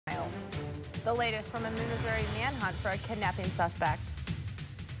The latest from a Missouri manhunt for a kidnapping suspect.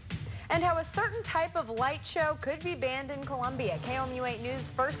 And how a certain type of light show could be banned in Columbia. KOMU 8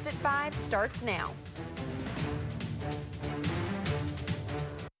 News First at 5 starts now.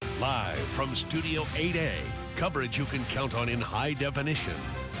 Live from Studio 8A, coverage you can count on in high definition.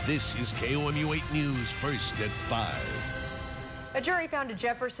 This is KOMU 8 News First at 5. A jury found a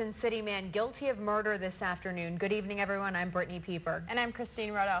Jefferson City man guilty of murder this afternoon. Good evening, everyone. I'm Brittany Pieper. And I'm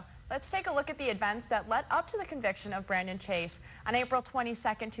Christine Roto. Let's take a look at the events that led up to the conviction of Brandon Chase. On April 22,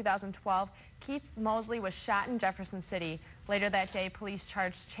 2012, Keith Mosley was shot in Jefferson City. Later that day, police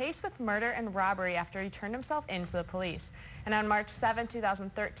charged Chase with murder and robbery after he turned himself in to the police. And on March 7,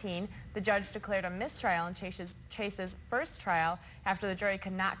 2013, the judge declared a mistrial in Chase's first trial after the jury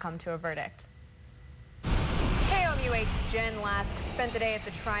could not come to a verdict. KOMU 8's Jen Lask spent the day at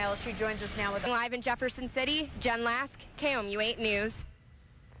the trial. She joins us now with live in Jefferson City. Jen Lask, KOMU 8 News.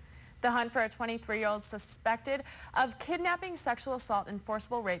 The hunt for a 23-year-old suspected of kidnapping, sexual assault, and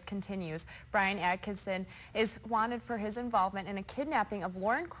forcible rape continues. Brian Atkinson is wanted for his involvement in a kidnapping of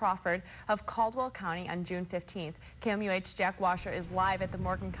Lauren Crawford of Caldwell County on June 15th. KOMU8's Jack Washer is live at the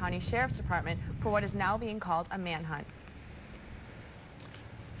Morgan County Sheriff's Department for what is now being called a manhunt.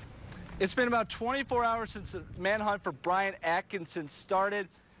 It's been about 24 hours since the manhunt for Brian Atkinson started,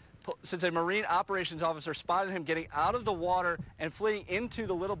 since a Marine operations officer spotted him getting out of the water and fleeing into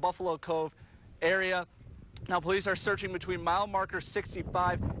the Little Buffalo Cove area. Now, police are searching between mile markers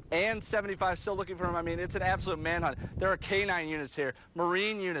 65 and 75, still looking for him. I mean, it's an absolute manhunt. There are K-9 units here,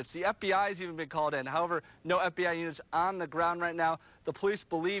 Marine units. The FBI has even been called in. However, no FBI units on the ground right now. The police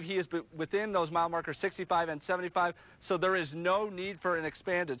believe he is within those mile markers 65 and 75, so there is no need for an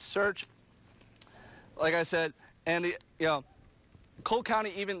expanded search. Like I said, and Cole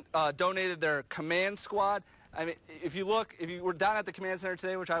County even donated their command squad. I mean, if you were down at the command center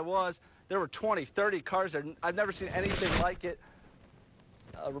today, which I was, there were 20, 30 cars there. I've never seen anything like it.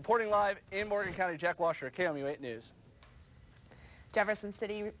 Reporting live in Morgan County, Jack Washer, KOMU 8 News. Jefferson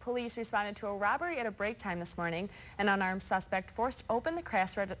City police responded to a robbery at a break time this morning. An unarmed suspect forced open the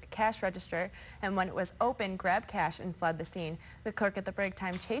cash register, and when it was open, grabbed cash and fled the scene. The clerk at the break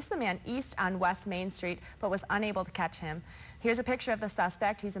time chased the man east on West Main Street, but was unable to catch him. Here's a picture of the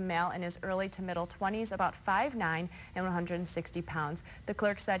suspect. He's a male in his early to middle 20s, about 5'9" and 160 pounds. The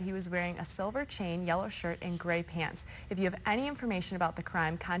clerk said he was wearing a silver chain, yellow shirt, and gray pants. If you have any information about the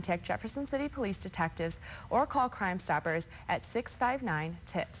crime, contact Jefferson City Police detectives or call Crime Stoppers at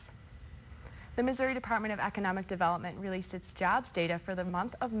 659-TIPS. The Missouri Department of Economic Development released its jobs data for the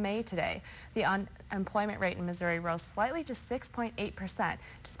month of May today. The unemployment rate in Missouri rose slightly to 6.8%.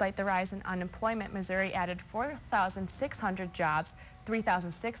 Despite the rise in unemployment, Missouri added 4,600 jobs.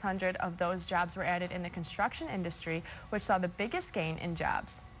 3,600 of those jobs were added in the construction industry, which saw the biggest gain in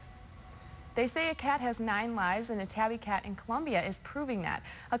jobs. They say a cat has 9 lives, and a tabby cat in Columbia is proving that.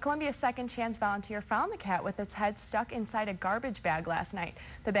 A Columbia Second Chance volunteer found the cat with its head stuck inside a garbage bag last night.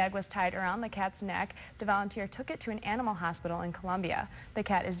 The bag was tied around the cat's neck. The volunteer took it to an animal hospital in Columbia. The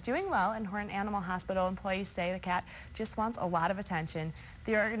cat is doing well, and Horn Animal Hospital employees say the cat just wants a lot of attention.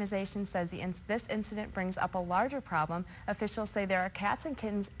 The organization says this incident brings up a larger problem. Officials say there are cats and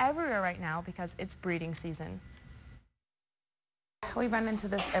kittens everywhere right now because it's breeding season. We run into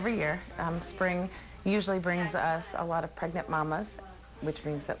this every year. Spring usually brings us a lot of pregnant mamas, which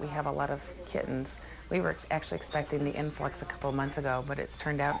means that we have a lot of kittens. We were actually expecting the influx a couple of months ago, but it's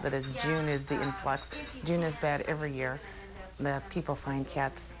turned out that June is the influx. June is bad every year. The people find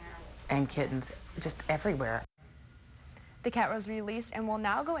cats and kittens just everywhere. The cat was released and will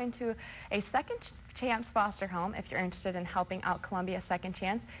now go into a Second Chance foster home. If you're interested in helping out Columbia Second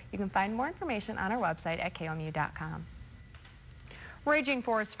Chance, you can find more information on our website at KOMU.com. Raging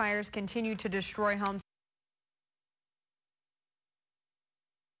forest fires continue to destroy homes.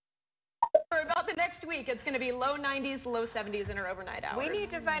 For about the next week, it's going to be low 90s, low 70s in our overnight hours. We need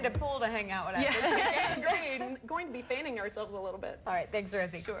to find a pool to hang out with. Yeah, going to be fanning ourselves a little bit. All right, thanks,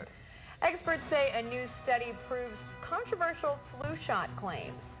 Rosie. Sure. Experts say a new study proves controversial flu shot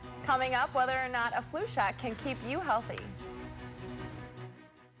claims. Coming up, whether or not a flu shot can keep you healthy.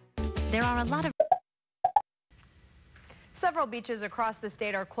 There are a lot of Several beaches across the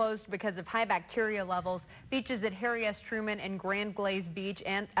state are closed because of high bacteria levels. Beaches at Harry S. Truman and Grand Glaze Beach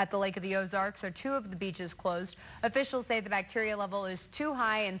and at the Lake of the Ozarks are 2 of the beaches closed. Officials say the bacteria level is too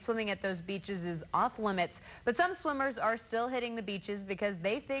high and swimming at those beaches is off limits. But some swimmers are still hitting the beaches because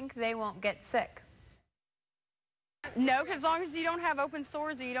they think they won't get sick. No, because as long as you don't have open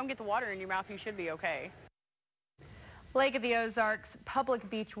sores or you don't get the water in your mouth, you should be okay. Lake of the Ozarks Public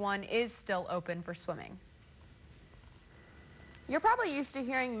Beach 1 is still open for swimming. You're probably used to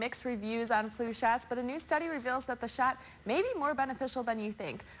hearing mixed reviews on flu shots, but a new study reveals that the shot may be more beneficial than you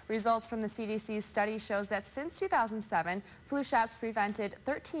think. Results from the CDC's study shows that since 2007, flu shots prevented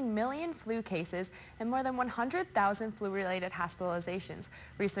 13 million flu cases and more than 100,000 flu-related hospitalizations.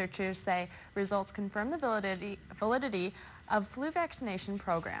 Researchers say results confirm the validity of flu vaccination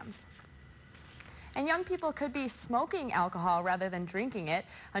programs. And young people could be smoking alcohol rather than drinking it,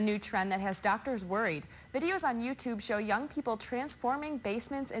 a new trend that has doctors worried. Videos on YouTube show young people transforming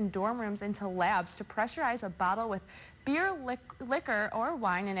basements and dorm rooms into labs to pressurize a bottle with beer, liquor, or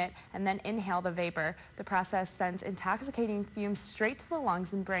wine in it and then inhale the vapor. The process sends intoxicating fumes straight to the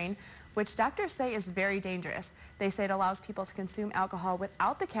lungs and brain, which doctors say is very dangerous. They say it allows people to consume alcohol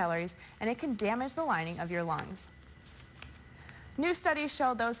without the calories, and it can damage the lining of your lungs. New studies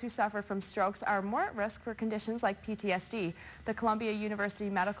show those who suffer from strokes are more at risk for conditions like PTSD. The Columbia University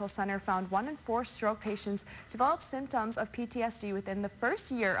Medical Center found 1 in 4 stroke patients develop symptoms of PTSD within the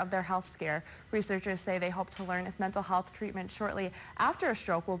first year of their health scare. Researchers say they hope to learn if mental health treatment shortly after a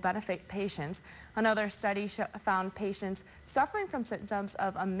stroke will benefit patients. Another study found patients suffering from symptoms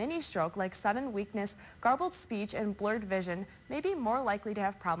of a mini stroke like sudden weakness, garbled speech, and blurred vision may be more likely to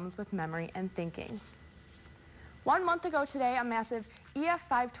have problems with memory and thinking. 1 month ago today, a massive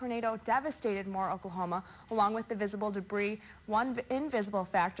EF5 tornado devastated Moore, Oklahoma. Along with the visible debris, one invisible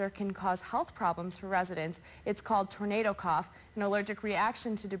factor can cause health problems for residents. It's called tornado cough, an allergic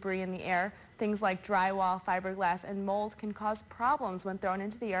reaction to debris in the air. Things like drywall, fiberglass, and mold can cause problems when thrown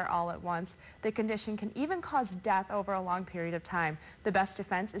into the air all at once. The condition can even cause death over a long period of time. The best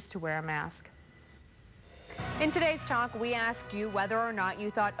defense is to wear a mask. In today's talk, we asked you whether or not you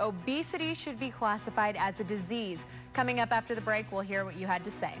thought obesity should be classified as a disease. Coming up after the break, we'll hear what you had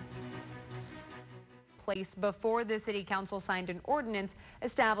to say. Place before the City Council signed an ordinance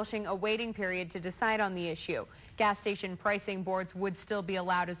establishing a waiting period to decide on the issue. Gas station pricing boards would still be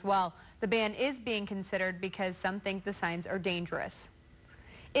allowed as well. The ban is being considered because some think the signs are dangerous.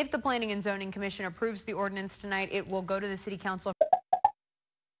 If the Planning and Zoning Commission approves the ordinance tonight, it will go to the City Council.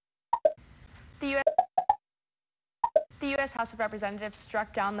 The U.S. House of Representatives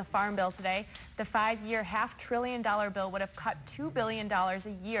struck down the Farm Bill today. The 5-year, $500 billion bill would have cut $2 billion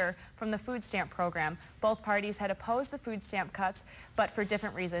a year from the food stamp program. Both parties had opposed the food stamp cuts, but for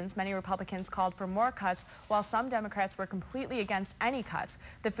different reasons. Many Republicans called for more cuts, while some Democrats were completely against any cuts.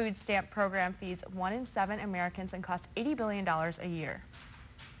 The food stamp program feeds 1 in 7 Americans and costs $80 billion a year.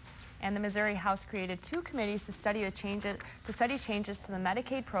 And the Missouri House created 2 committees to study changes to the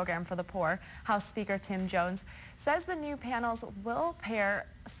Medicaid program for the poor. House Speaker Tim Jones says the new panels will pair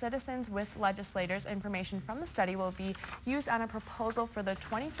citizens with legislators. Information from the study will be used on a proposal for the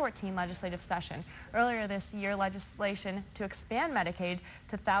 2014 legislative session. Earlier this year, legislation to expand Medicaid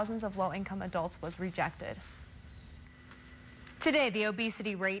to thousands of low-income adults was rejected. Today, the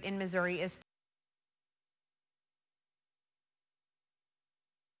obesity rate in Missouri is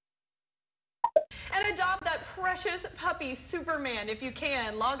And adopt that precious puppy, Superman, if you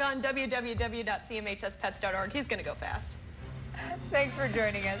can. Log on www.cmhspets.org. He's going to go fast. Thanks for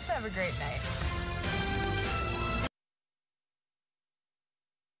joining us. Have a great night.